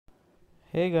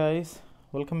Hey guys,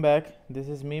 welcome back. This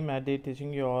is me, Madhu,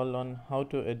 teaching you all on how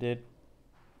to edit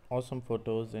awesome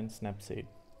photos in Snapseed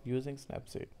using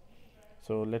Snapseed.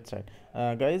 So let's start.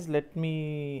 Guys,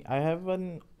 I have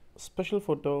one special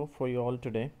photo for you all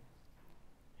today.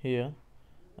 Here,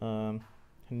 her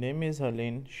name is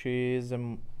Helene. She is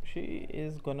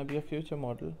gonna be a future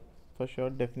model for sure.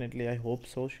 Definitely, I hope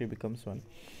so. She becomes one.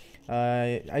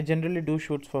 I generally do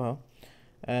shoots for her,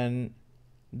 and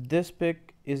this pic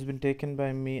is been taken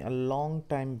by me a long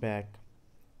time back,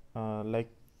 like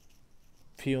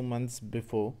few months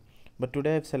before, but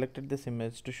today I've selected this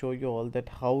image to show you all that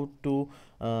how to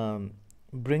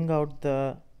bring out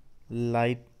the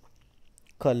light,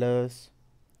 colors,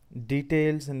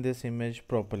 details in this image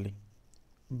properly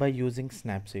by using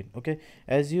Snapseed. Okay,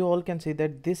 as you all can see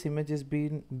that this image is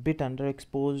been bit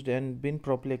underexposed and been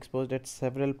properly exposed at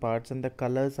several parts, and the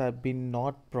colors have been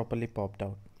not properly popped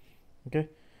out. Okay,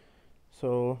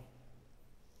 so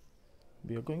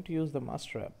we are going to use the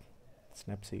master app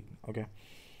Snapseed. Okay,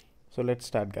 so let's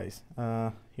start, guys.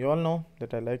 You all know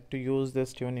that I like to use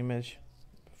this tune image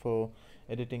for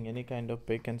editing any kind of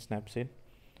pic and Snapseed,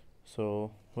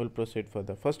 so we'll proceed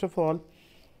further. First of all,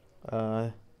 uh,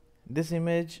 this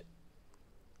image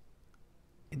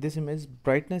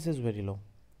brightness is very low,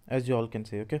 as you all can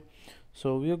see. Okay,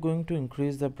 so we are going to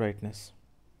increase the brightness.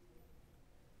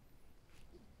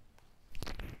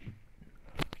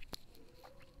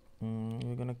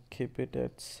 We're gonna keep it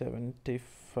at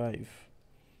 75.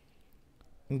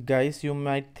 Guys, you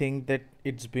might think that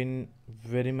it's been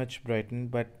very much brightened,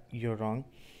 but you're wrong.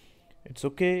 It's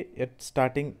okay at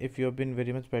starting if you've been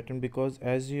very much brightened, because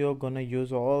as you're gonna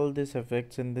use all these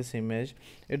effects in this image,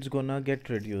 it's gonna get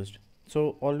reduced.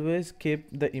 So always keep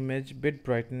the image bit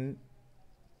brightened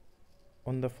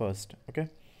on the first. Okay,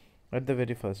 at the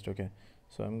very first. Okay,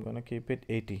 so I'm gonna keep it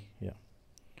 80. Yeah,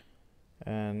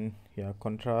 and yeah,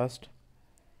 contrast,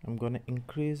 I'm gonna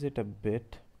increase it a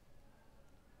bit.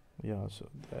 Yeah, so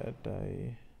that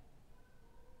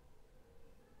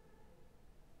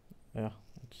yeah,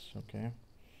 it's okay.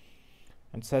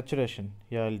 And saturation,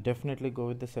 yeah, I'll definitely go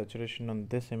with the saturation on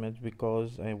this image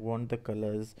because I want the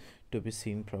colors to be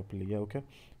seen properly. Yeah, okay,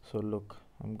 so look,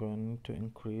 I'm going to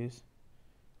increase.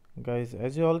 Guys,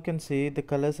 as you all can see, the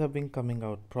colors have been coming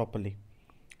out properly.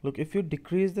 Look, if you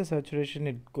decrease the saturation,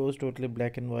 it goes totally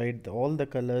black and white. All the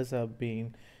colors have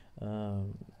been uh,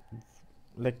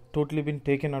 like totally been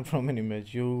taken out from an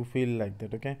image. You feel like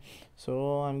that. Okay,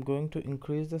 so I'm going to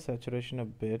increase the saturation a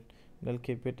bit. I'll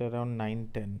keep it around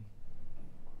 9-10.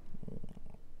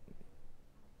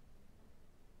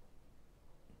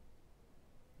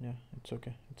 Yeah, it's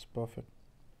okay, it's perfect.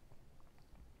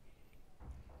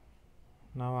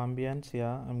 Now ambience,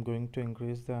 yeah, I'm going to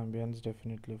increase the ambience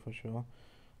definitely for sure,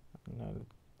 and I'll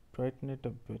brighten it a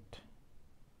bit.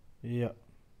 Yeah,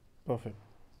 perfect.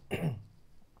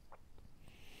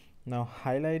 Now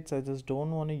highlights, I just don't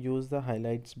want to use the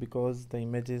highlights because the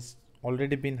image is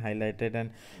already been highlighted, and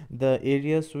the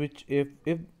areas which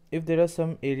if there are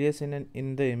some areas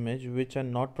in the image which are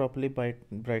not properly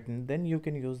brightened, then you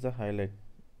can use the highlight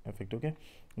effect. Okay,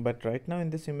 but right now in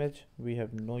this image we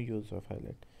have no use of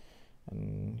highlight,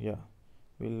 and yeah,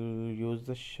 we'll use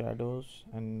the shadows.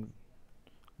 And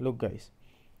look, guys,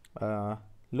 uh,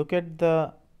 look at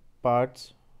the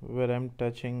parts where I'm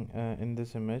touching in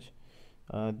this image.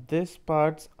 These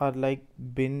parts are like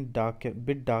bit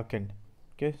darkened.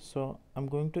 Okay, so I'm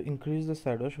going to increase the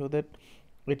shadow so that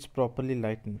it's properly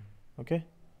lightened. Okay,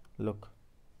 look.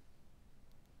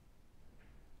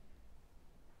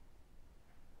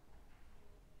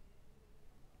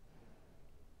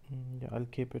 Yeah, I'll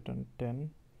keep it on 10.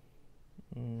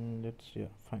 Let's, yeah,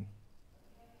 fine.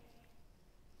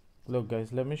 Look,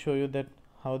 guys, let me show you that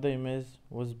how the image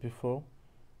was before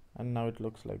and now it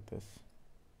looks like this.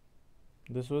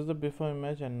 This was the before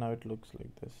image and now it looks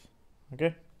like this.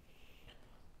 Okay,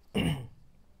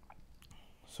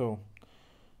 so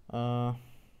uh,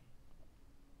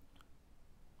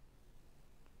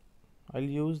 I'll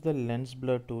use the lens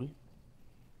blur tool.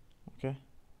 Okay,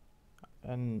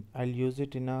 and I'll use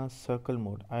it in a circle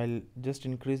mode. I'll just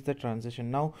increase the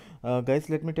transition. Now guys,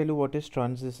 let me tell you what is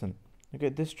transition. Okay,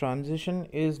 this transition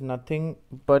is nothing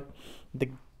but the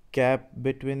gap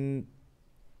between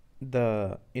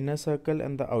the inner circle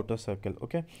and the outer circle.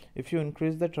 Okay, if you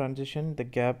increase the transition, the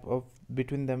gap of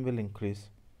between them will increase.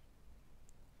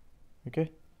 Okay,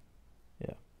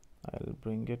 yeah, I'll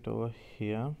bring it over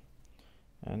here.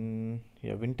 And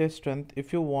yeah, vintage strength,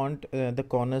 if you want the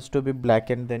corners to be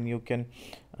blackened, then you can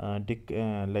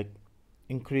like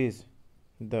increase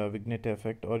the vignette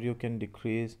effect, or you can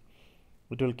decrease.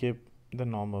 It will keep the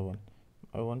normal one.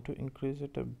 I want to increase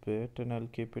it a bit, and I'll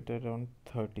keep it around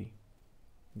 30.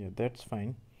 Yeah, that's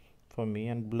fine for me.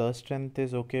 And blur strength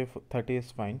is okay, 30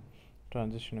 is fine.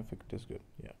 Transition effect is good.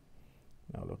 Yeah,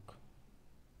 now look.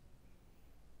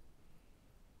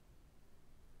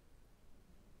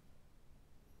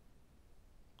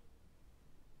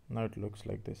 Now it looks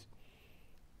like this.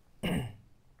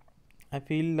 I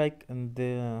feel like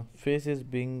the face is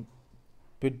being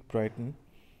bit brightened,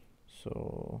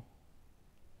 so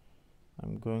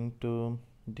I'm going to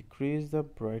decrease the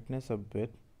brightness a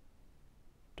bit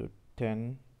to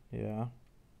 10. Yeah,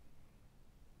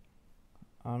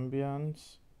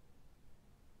 ambience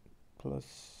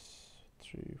plus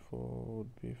 3 4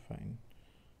 would be fine.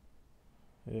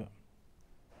 Yeah,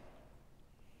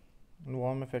 and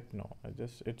warm effect, no, I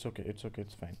just, it's okay, it's okay,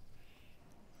 it's fine,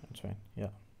 it's fine.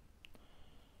 Yeah,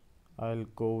 I'll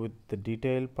go with the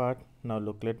detail part. Now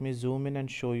look, let me zoom in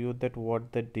and show you that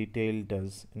what the detail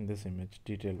does in this image.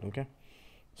 Detail, okay.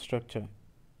 Structure,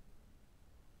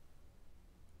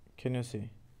 can you see?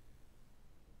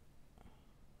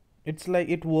 It's like,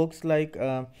 it works like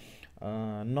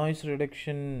noise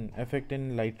reduction effect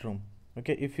in Lightroom.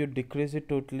 Okay, if you decrease it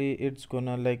totally, it's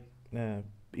gonna like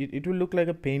it will look like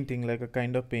a painting, like a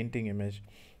kind of painting image.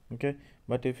 Okay,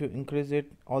 but if you increase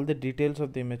it, all the details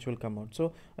of the image will come out.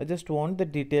 So I just want the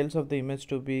details of the image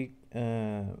to be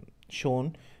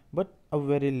shown, but a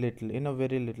very little, in a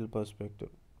very little perspective.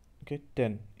 Okay,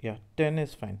 10. Yeah, 10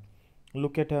 is fine.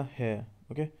 Look at her hair.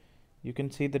 Okay, you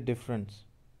can see the difference.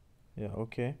 Yeah,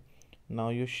 okay, now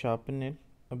you sharpen it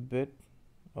a bit.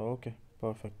 Okay,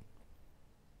 perfect.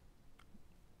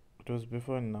 It was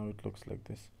before and now it looks like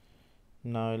this.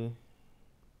 Now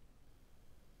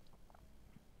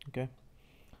okay,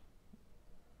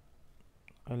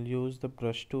 I'll use the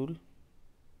brush tool.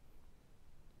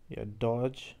 Yeah,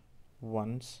 dodge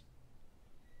once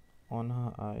on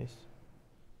her eyes,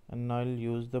 and now I'll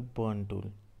use the burn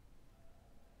tool.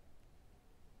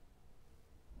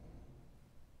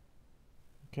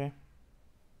 Okay,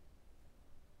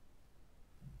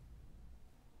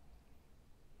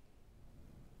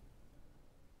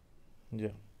 yeah,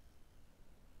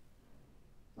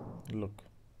 look,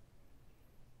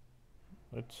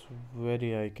 it's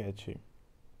very eye catchy.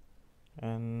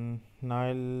 And now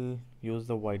I'll use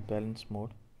the white balance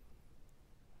mode.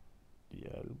 Yeah,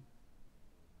 I'll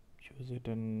choose it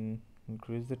and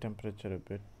increase the temperature a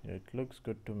bit. Yeah, it looks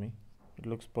good to me. It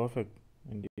looks perfect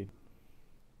indeed.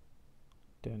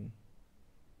 10.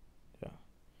 Yeah,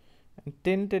 and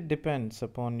tint, it depends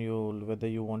upon you whether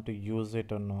you want to use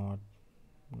it or not.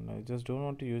 I just don't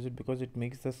want to use it because it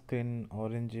makes the skin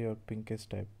orangey or pinkish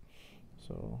type.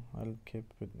 So I'll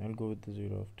go with the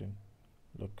 0 of 10.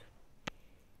 Look,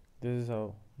 this is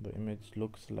how the image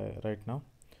looks like right now.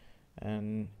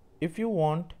 And if you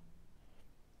want,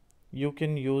 you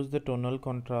can use the tonal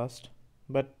contrast,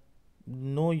 but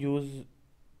no use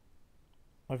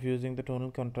of using the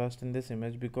tonal contrast in this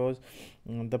image, because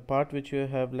the part which you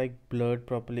have like blurred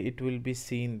properly, it will be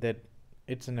seen that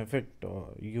it's an effect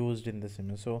used in this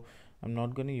image. So I'm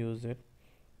not going to use it.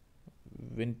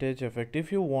 Vintage effect,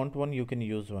 if you want one, you can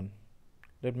use one.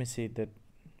 Let me see that,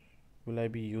 will I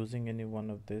be using any one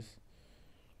of this?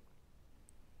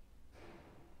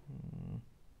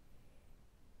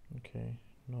 Okay,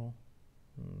 no,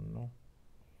 no.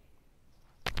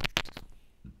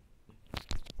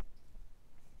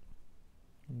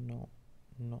 No,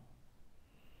 no.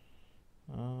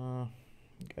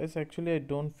 Guys, actually I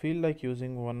don't feel like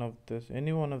using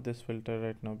any one of this filter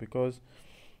right now, because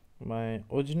my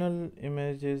original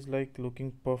image is like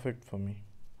looking perfect for me.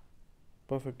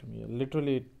 Perfect to me.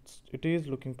 Literally, it is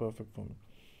looking perfect for me.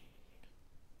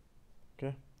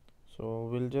 Okay, so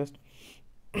we'll just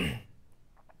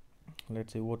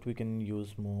let's see what we can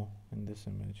use more in this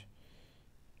image.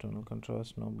 Tonal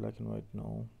contrast, no. Black and white,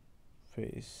 no.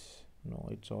 Face, no,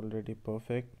 it's already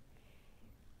perfect.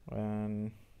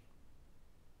 And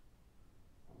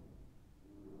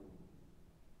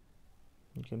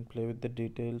you can play with the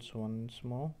details once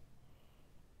more,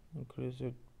 increase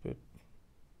it a bit.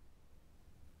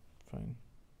 Fine.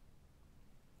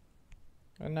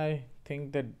 And I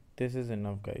think that this is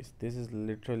enough, guys. This is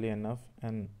literally enough,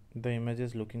 and the image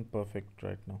is looking perfect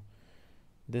right now.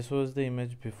 This was the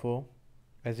image before,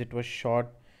 as it was shot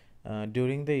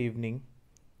during the evening,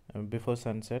 before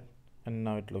sunset, and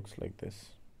now it looks like this.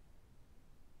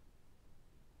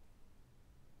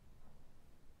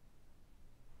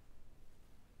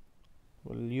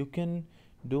 Well, you can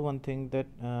do one thing, that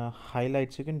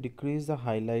highlights, you can decrease the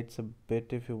highlights a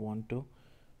bit if you want to,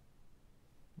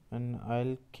 and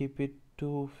I'll keep it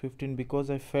to 15, because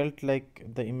I felt like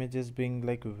the image is being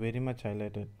like very much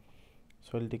highlighted.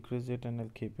 So I'll decrease it and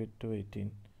I'll keep it to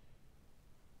 18.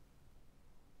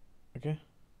 Okay,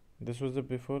 this was the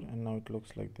before and now it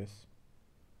looks like this.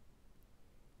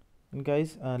 And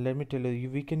guys, let me tell you,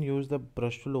 we can use the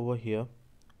brush tool over here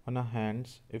on our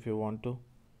hands if you want to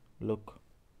look,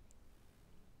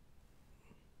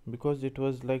 because it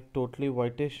was like totally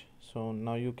whitish, so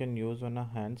now you can use on our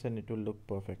hands and it will look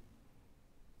perfect.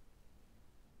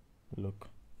 Look.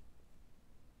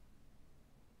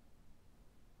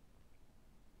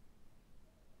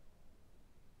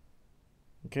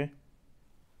 Okay,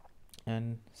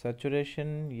 and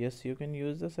saturation, yes, you can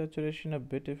use the saturation a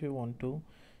bit if you want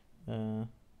uh,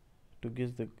 to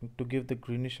give the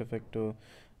greenish effect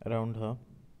around her,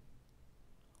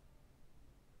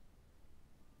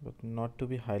 but not to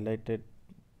be highlighted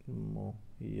more.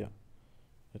 Yeah,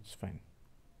 it's fine.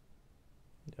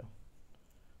 Yeah,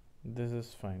 this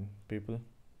is fine, people.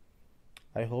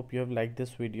 I hope you have liked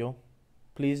this video.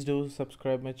 Please do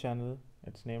subscribe my channel.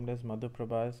 It's named as Madhu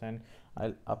Prabhas, and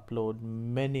I'll upload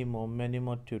many more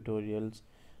tutorials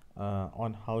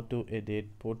on how to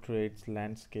edit portraits,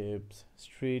 landscapes,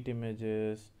 street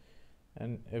images,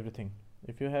 and everything.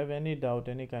 If you have any doubt,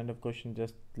 any kind of question,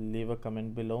 just leave a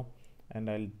comment below and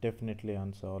I'll definitely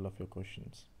answer all of your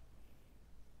questions.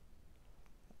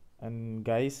 And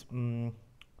guys,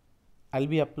 I'll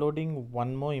be uploading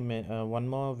one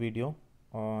more video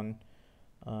on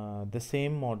the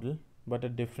same model but a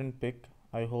different pic.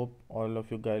 I hope all of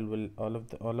you guys will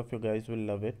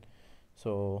love it.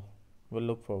 So we'll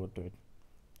look forward to it.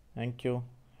 Thank you.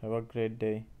 Have a great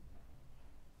day.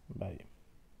 Bye.